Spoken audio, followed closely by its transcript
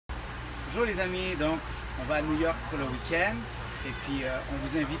Bonjour les amis, donc on va à New York pour le week-end et puis on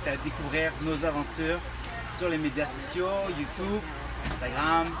vous invite à découvrir nos aventures sur les médias sociaux, YouTube,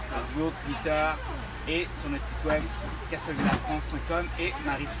 Instagram, Facebook, Twitter et sur notre site web casolvillafrance.com et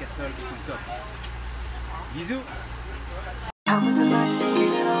mariscasol.com. Bisous!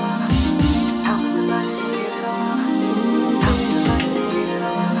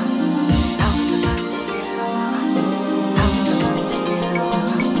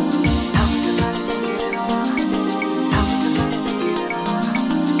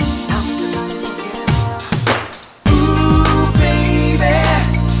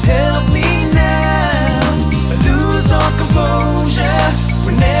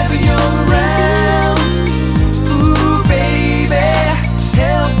 Whenever you're around, ooh baby,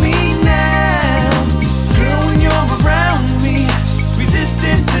 help me now. Girl, when you're around me,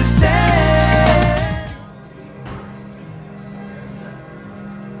 resistance is dead.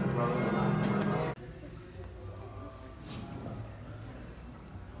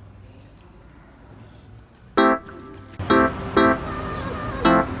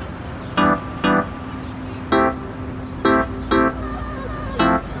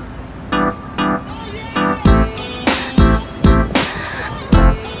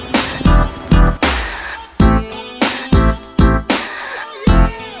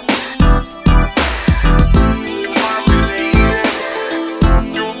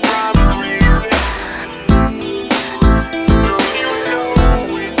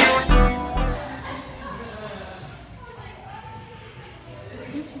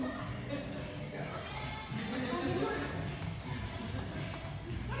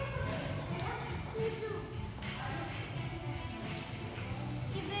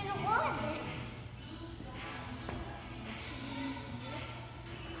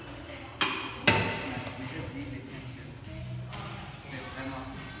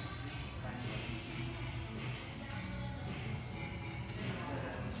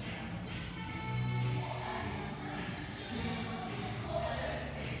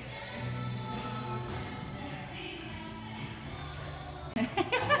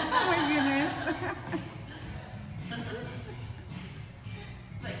 Oh my goodness. It's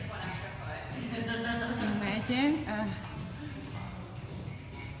like one extra foot. Imagine.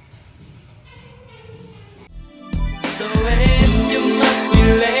 So if you must be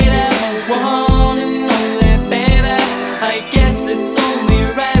late at one and only, baby, I guess it's only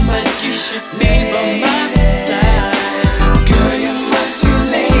right, but you should be by my side. Girl, you must be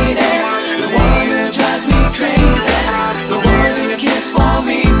late at the one that drives me crazy, the one who cares for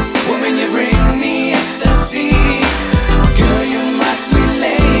me when you bring me ecstasy. Girl, you must be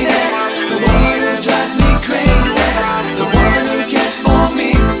late at the one that drives me crazy, the one who cares for me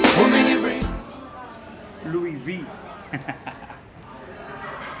when you bring Louis V.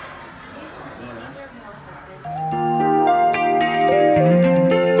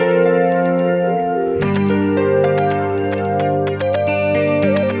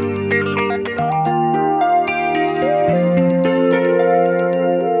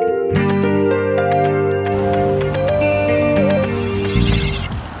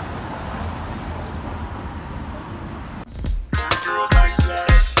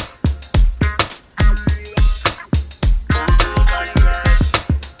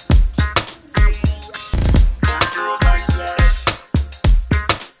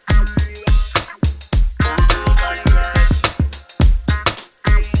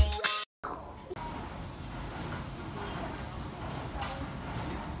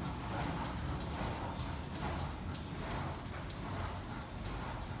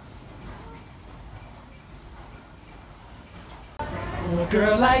 A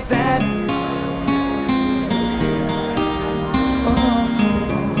girl like that. Oh,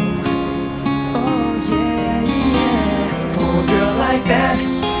 oh yeah, yeah. For a girl like that,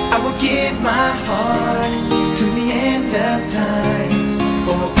 I would give my heart to the end of time.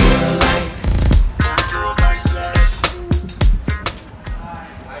 For a girl like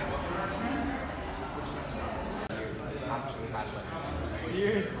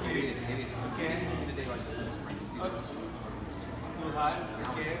Seriously? Okay. Too hot?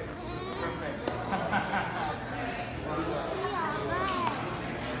 Okay. Perfect.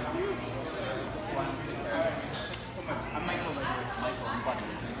 So much. I'm Michael. Michael. I'm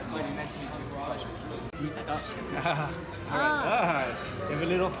Button. Nice to meet you. Pleasure. Alright. We have a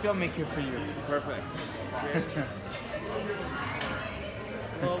little filmmaker for you. Perfect.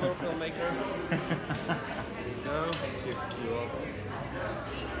 Hello, little filmmaker. No? Thank you. You're welcome.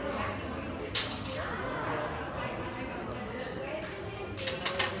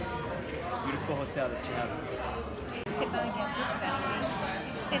 Beautiful hotel that you have. C'est pas un gâteau qui va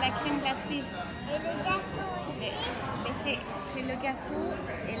arriver. c'est la crème glacée. Et le gâteau aussi. Mais c'est le gâteau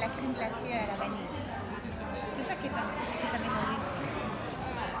et la crème glacée à la vanille. C'est ça que t'as demandé.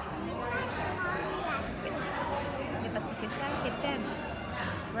 Mais parce que c'est ça que t'aimes.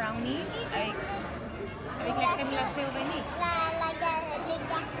 Brownies avec la crème glacée au vanille. Les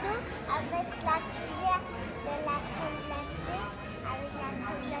gâteaux avec la cuillère de la crème glacée, avec la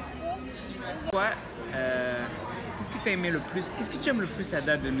crème glacée. Toi, qu'est-ce que tu as aimé le plus? Qu'est-ce que tu aimes le plus à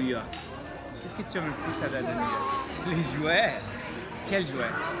date de New York? Qu'est-ce que tu aimes le plus à date de New York? Les jouets? Quels jouets?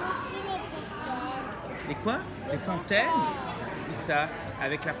 Les quoi? Les fontaines? Où ça?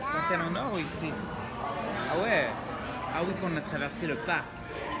 Avec la fontaine en or ou ici? Ah ouais? Ah oui, qu'on a traversé le parc.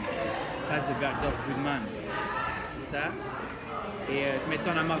 Face de Bergdorf Goodman. C'est ça? Et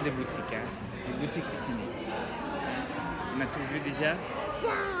maintenant on a marre des boutiques. Hein. Les boutiques c'est fini. On a tout vu déjà?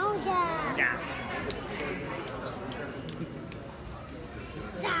 Yeah.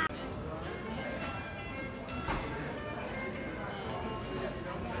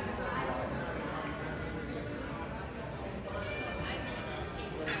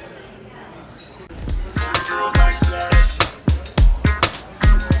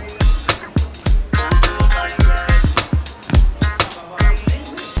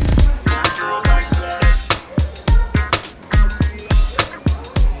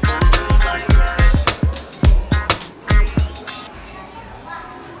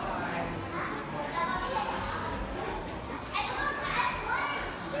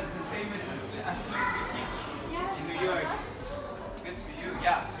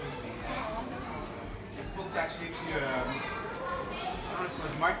 Actually to, I don't know if it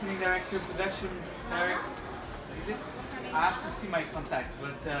was marketing director, production director, is it? I have to see my contacts,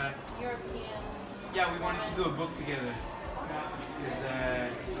 but yeah, we wanted to do a book together. Because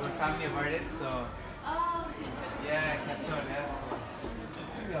we're a family of artists, so yeah, Casol, yeah.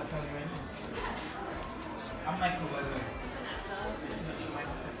 So, I'm Mickaël, by the way.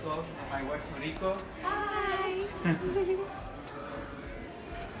 Mickaël Casol, and my wife Noriko. Hi!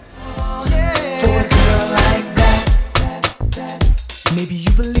 For a girl like that, maybe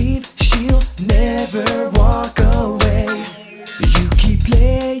you believe she'll never walk away. You keep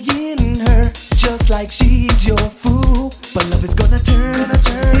playing her just like she's your fool, but love is gonna turn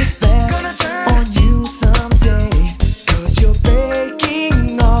it back on you someday, 'cause you're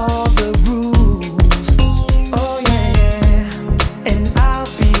breaking all the rules. Oh yeah, and I'll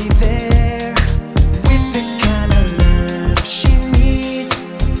be there with the kind of love she needs.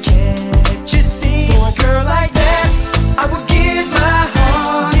 Can't you see? For a girl like that, I would give my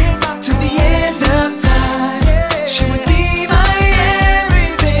heart to the end of time. She would be my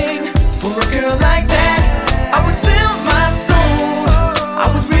everything. For a girl like that, I would sell my soul, I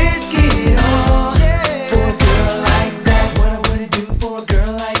would risk it all. For a girl like that, what I wouldn't do for a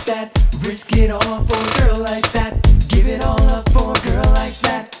girl like that. Risk it all for a girl like that. Give it all up for a girl like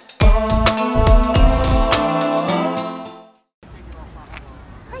that.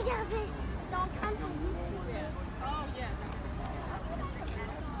 Regardez, c'est en train de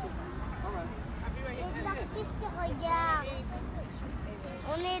les artistes regardent.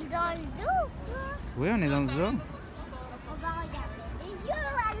 On est dans le dos, quoi. Oui, on est dans le zoo. On va regarder les yeux,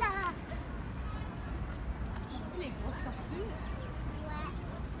 voilà. Les grosses tortues. Ouais.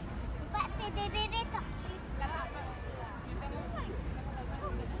 Bah, c'est des bébés tortues.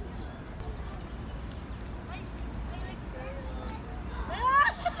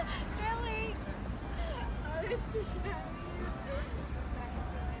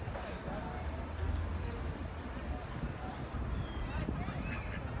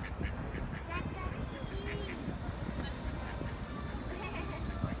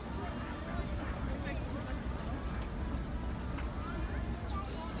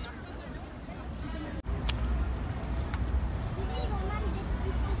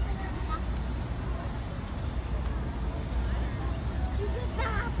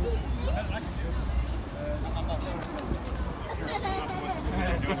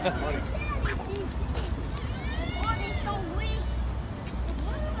 Oh, des sandwichs. Des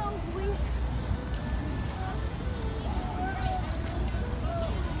bons sandwichs.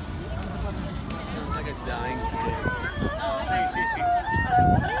 It's like a dying pig.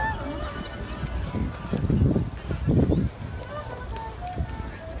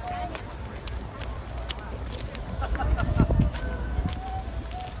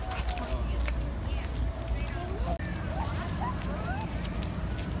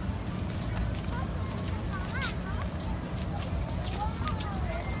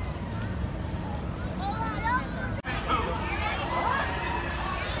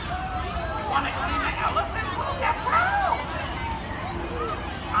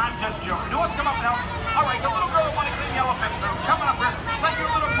 just joking. Who wants to come up now? All right, the little girl that wanted to clean the elephant room. Come on up here. Let your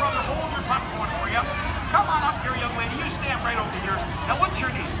little brother hold your popcorn for you. Come on up here, young lady. You stand right over here. Now, what's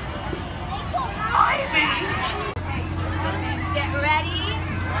your name? Ivy. Get ready.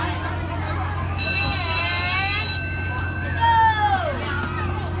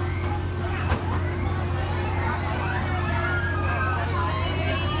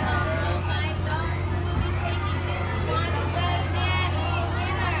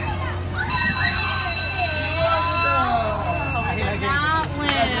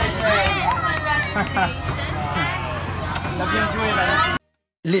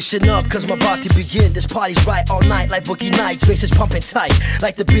 Listen up, cause I'm about to begin. This party's right all night, like boogie nights. Bass is pumping tight,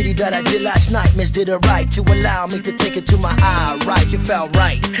 like the beatie that I did last night. Miss did it right to allow me to take it to my high right. You felt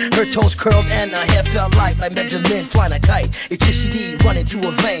right. Her toes curled and her hair felt light, like Benjamin flying a kite. Electricity running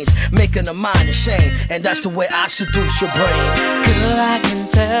through her veins, making her mind insane. And that's the way I seduce your brain. Girl, I can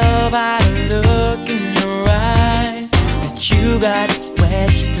tell by the look in your eyes that you got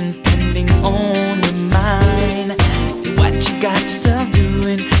questions pending on your mind. See what you got yourself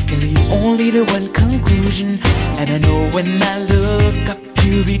doing can lead only to one conclusion. And I know when I look up,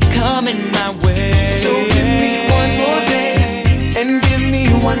 you'll be coming my way. So give me one more day and give me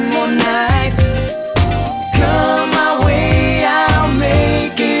one more night. Come my way, I'll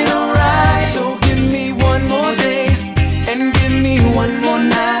make it alright. So give me one more day and give me one more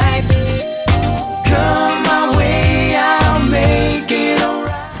night. Come my way, I'll make it alright.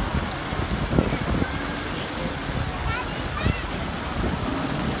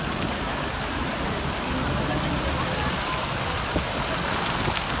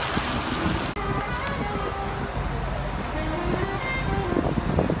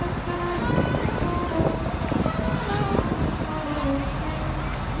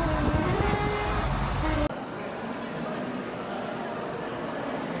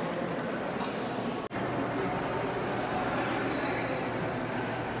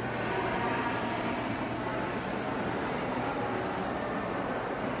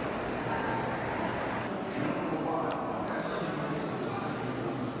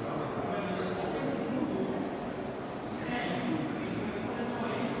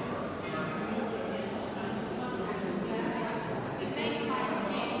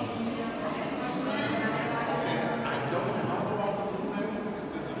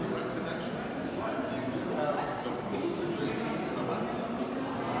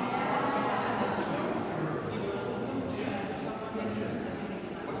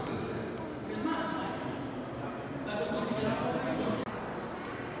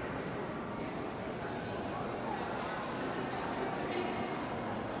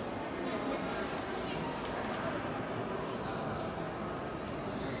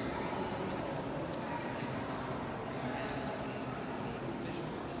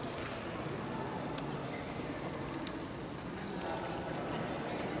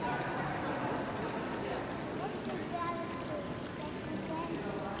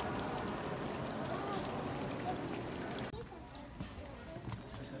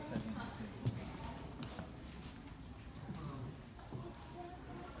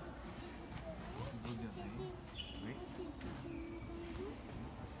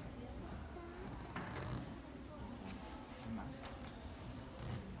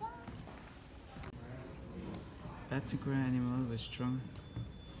 That's a great animal, but strong.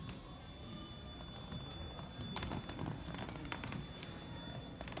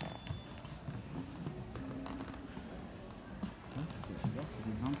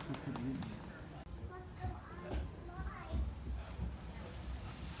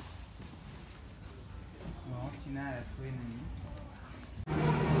 Bon, Tina, elle a trouvé une amie.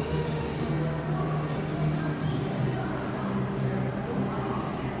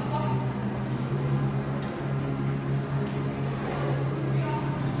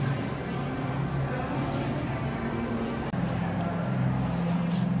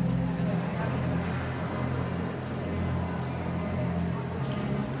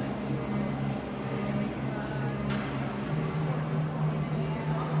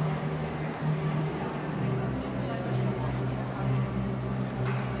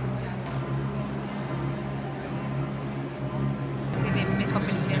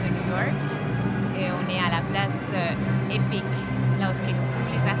 Metropolitan de New York et on est à la place Epic, là où tous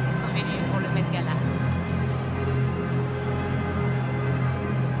les artistes sont venus pour le Met Gala.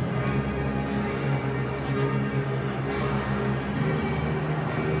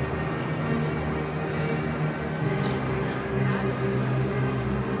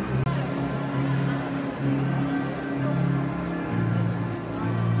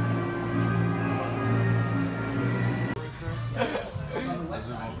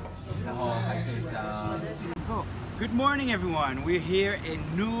 The whole Midtown. Good morning, everyone. We're here in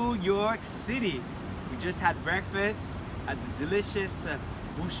New York City. We just had breakfast at the delicious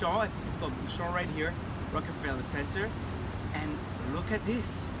Bouchon. I think it's called Bouchon right here, Rockefeller Center. And look at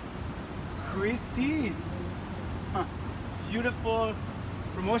this, Christie's. Huh. Beautiful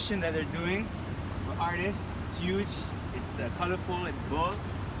promotion that they're doing for artists. It's huge, it's colorful, it's bold.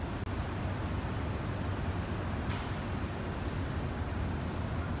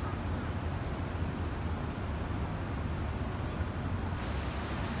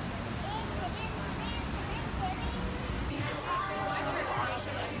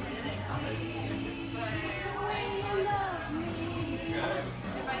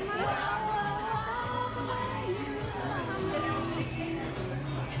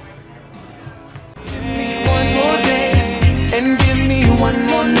 One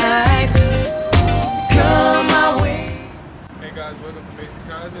more night, come my way. Hey guys, welcome to Basic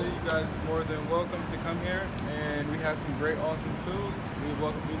Kaza. You guys are more than welcome to come here, and we have some great, awesome food. We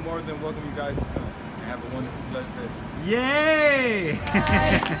more than welcome you guys to come and have a wonderful, blessed day. Yay!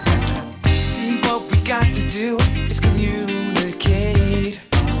 See, what we got to do is communicate.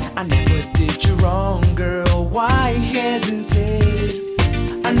 I never did you wrong, girl. Why hesitate?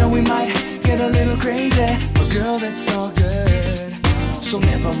 I know we might get a little crazy, but girl, that's all good. So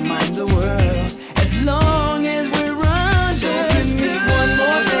never mind the world, as long as we're running. So give me one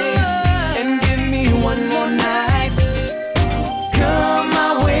more day, and give me one more night. Come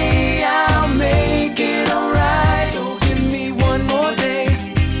my way, I'll make it alright. So give me one more day,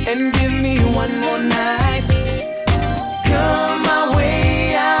 and give me one more night. Come my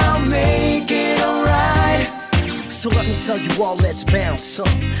way, I'll make it alright. So let me tell you all, let's bounce up.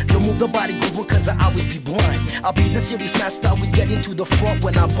 Don't move the body grooving, cause I always be blunt. I'll be the serious master, always getting to the front.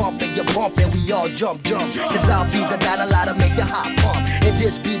 When I bump and you bump and we all jump. Cause I'll be the dollar to make your heart pump. And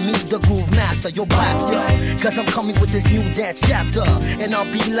this be me, the groove master, you'll blast, yo. Cause I'm coming with this new dance chapter. And I'll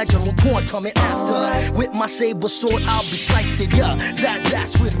be like General Corn coming after. With my saber sword, I'll be slicing ya.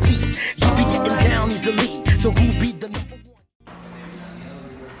 Zaz, swiftly. You be getting down easily. So who be the number one?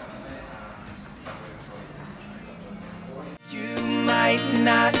 You might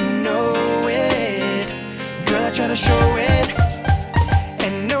not know it, girl, I try to show it.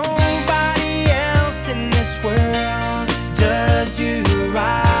 And nobody else in this world does you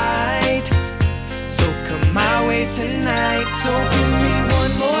right. So come my way tonight. So give me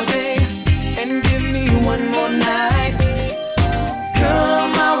one more day, and give me one more night.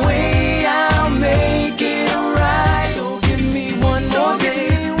 Come my way, I'll make it alright. So give me one more day,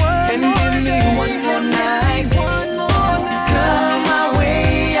 and give me one more night.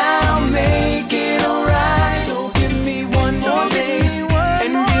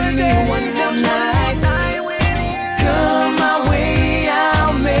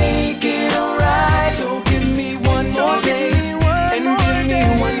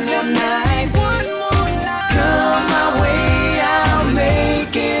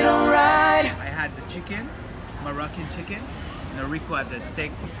 Moroccan chicken, Noriko had the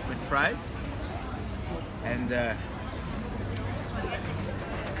steak with fries, and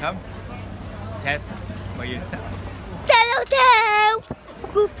come test for yourself. Hotel!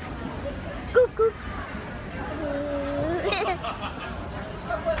 Goop! Goop, goop!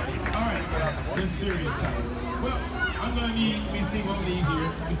 Alright, this is serious now. Well, I'm gonna need me to see one of these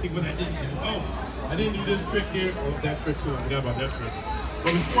here. Let me see what I didn't do. Oh, I didn't do this trick here. Oh, that trick too. I forgot about that trick.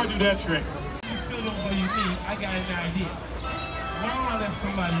 But before I do that trick, you still don't believe me, I got an idea. Why don't I let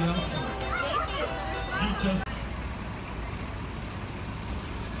somebody else do it? You just...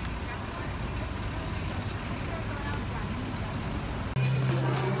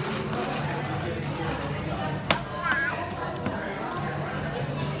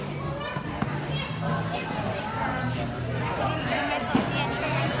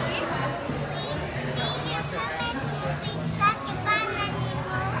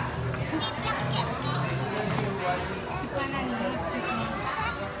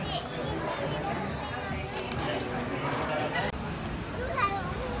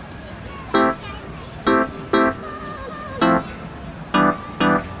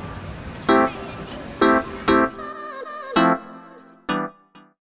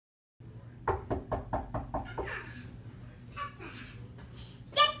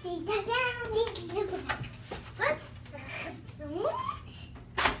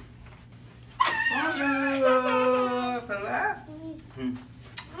 Bonjour, ça va?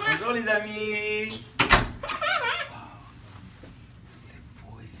 Bonjour les amis. C'est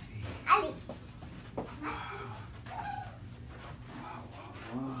beau ici. Allez.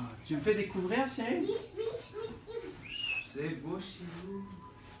 Tu me fais découvrir, chérie? Oui, oui, oui, oui. C'est beau chez vous.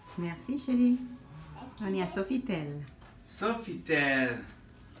 Merci, chérie. On est à Sofitel. Sofitel.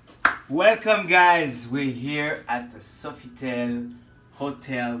 Welcome, guys. We're here at the Sofitel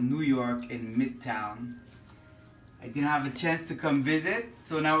Hotel, New York in Midtown. I didn't have a chance to come visit,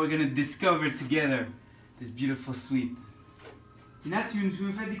 so now we're gonna discover together this beautiful suite. Ina, tu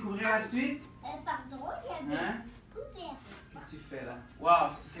me fais découvrir la suite? Pardon, il y a des poupées. Qu'est-ce que tu fais là? Waouh,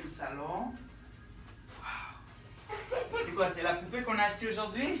 ça c'est le salon. Wow. C'est quoi? C'est la poupée qu'on a achetée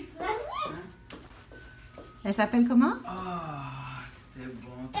aujourd'hui? Elle s'appelle comment? Oh, c'était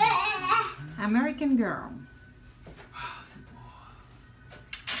bon. American Girl. Oh, c'est beau.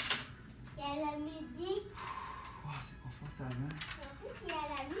 Il y a la musique. Oh, c'est confortable. Hein? En plus, il y a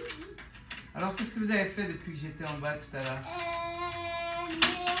la musique. Alors, qu'est-ce que vous avez fait depuis que j'étais en bas tout à l'heure?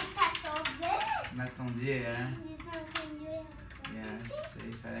 Mais t'attendais. M'attendiez, hein? J'étais en train de jouer. Yeah, je sais,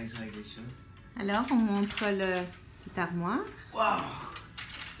 il fallait que je règle les choses. Alors, on montre le petit armoire. Wow!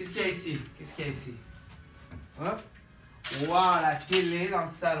 Qu'est-ce qu'il y a ici? Qu'est-ce qu'il y a ici? Hop! Wow, la télé dans le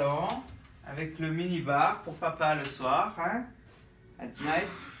salon avec le mini-bar pour papa le soir, hein? At night.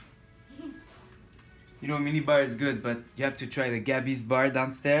 You know, mini-bar is good, but you have to try the Gabby's bar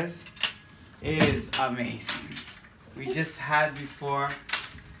downstairs. It is amazing. We just had before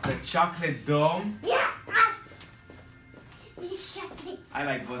the chocolate dome. Yeah. Chocolate. I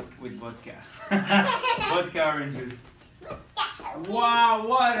like vodka with vodka. Vodka orange juice. Wow,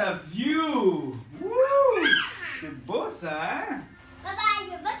 what a view! Woo! C'est beau ça, hein? Bye bye,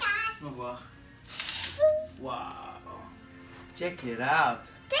 le bocage. Laisse-moi voir. Wow. Check it out.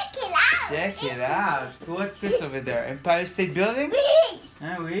 Check it out. Check it out. So what's this over there? Empire State Building? Oui.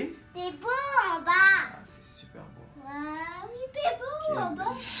 Hein, oui? C'est beau en bas. Ah, c'est super beau. Oui, c'est beau en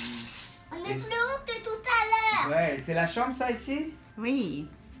bas. On est Et plus haut que tout à l'heure. Ouais, c'est la chambre ça ici? Oui.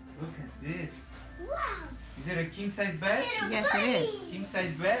 Look at this. Wow. Is it a king size bed? Yes, it is. King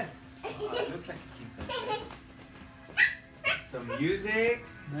size bed? Oh, it looks like a king size bed. Some music.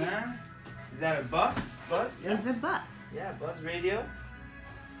 Huh? Is that a bus? Bus? It's a bus. Yeah, bus radio.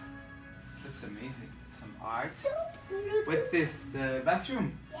 Looks amazing. Some art. What's this? The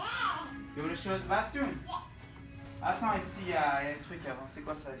bathroom? Yeah. You want to show us the bathroom? Attends, ici, il y a un truc avant. C'est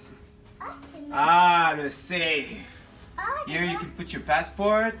quoi ça ici? Ah, le safe. Here you can put your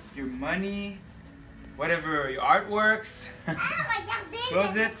passport, your money, whatever, your artworks. Regardez.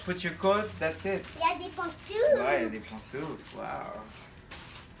 Close it, put your code, that's it. Il y a des pantoufles. Ouais, il y a des pantoufles. Wow.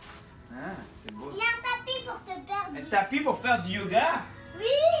 Ah, c'est beau. Il y a un tapis pour te perdre. Un tapis pour faire du yoga?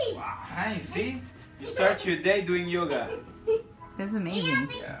 Oui. Wow, hein, you see? You start your day doing yoga. That's Et un amazing.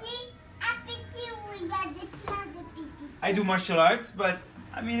 petit où il y a plein de petits. I do martial arts, but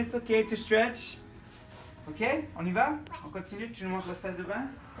I mean, it's okay to stretch. Ok, on y va? On continue, tu nous montres la salle de bain?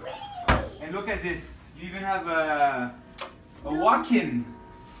 Oui. And look at this. You even have a walk-in.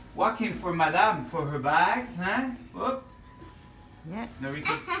 Walk-in for madame, for her bags, huh? Whoop. Yes.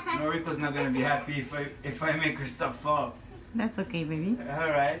 Noriko's not going to be happy if I make her stuff fall. That's okay, baby.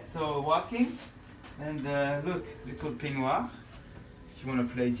 Alright, so walking. And look, little peignoir. If you want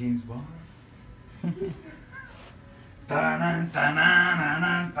to play James Bond. Ta-nan,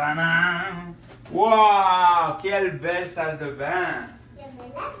 ta-nan, ta-nan. Wow, quelle belle salle de bain. Je me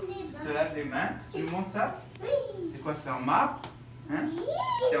lave les mains. Tu te laves les mains? Tu nous montres ça? Oui. C'est quoi, c'est en marbre? Hein?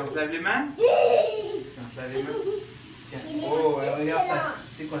 Tiens, on se lave les mains? Oui. Tiens, on se lave les mains. Tiens. Oh, alors regarde ça.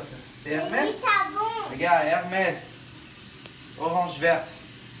 C'est quoi ça? C'est Hermès? Du savon. Regarde, Hermès. Orange verte.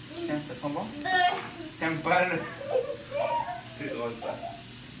 Tiens, ça sent bon? T'aimes pas le... C'est drôle ça.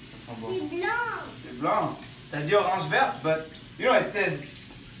 Ça sent bon. C'est blanc. C'est blanc. Ça dit orange verte, but you know it says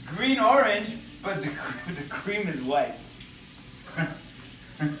green orange, but the cream is white.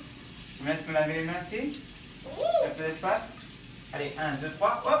 Tu me laisses me laver les mains ici? Oui. Un peu d'espace? Allez, 1, 2,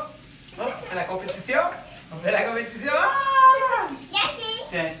 3, hop! Hop, on fait la compétition! On fait la compétition! Ah! Regardez.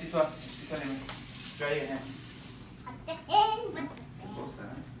 Tiens, assis-toi. Assis-toi les mains. Dry your hands. C'est beau ça,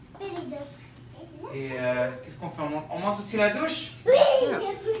 hein? Fais les deux. Et qu'est-ce qu'on fait? On monte aussi la douche? Oui.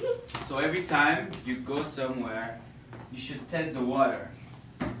 So every time you go somewhere, you should test the water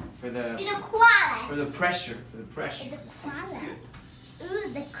for the Et le quoi là? for the pressure. Et le It's quoi là? good. Ooh,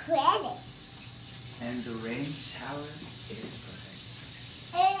 the credit. And the rain shower is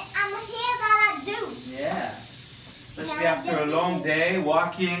perfect. I'm here that I do. Yeah. Especially after a long day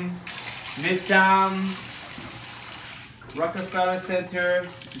walking Midtown, Rockefeller Center,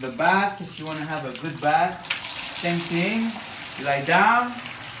 the bath if you want to have a good bath. Same thing. You lie down.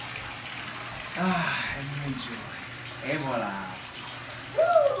 Ah, and you enjoy. Et voilà.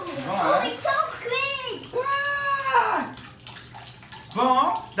 Bon, hein? It's so quick. Ah!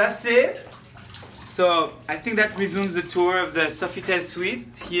 Bon, that's it. So I think that resumes the tour of the Sofitel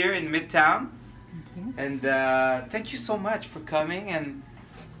suite here in Midtown. And thank you so much for coming, and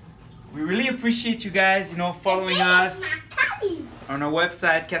we really appreciate you guys, you know, following us on our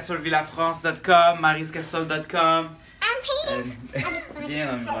website, casolvillafrance.com, mariscasol.com,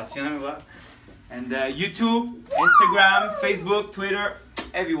 and YouTube, Instagram, Facebook, Twitter,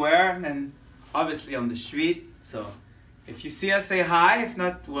 everywhere, and obviously on the street. So if you see us, say hi. If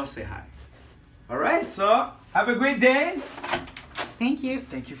not, we'll say hi. All right, so have a great day. Thank you.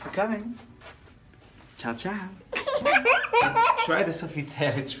 Thank you for coming. Ciao, ciao. Try the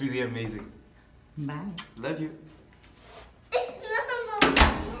Sofitel, it's really amazing. Bye. Love you.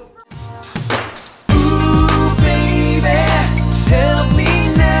 Ooh, baby, help me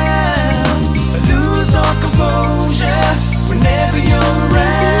now. I lose all composure whenever you're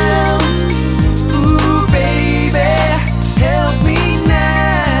around. Ooh, baby, help me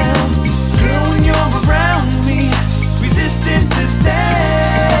now. Girl, when you're around me, resistance is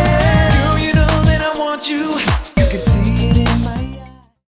down. Girl, you know that I want you.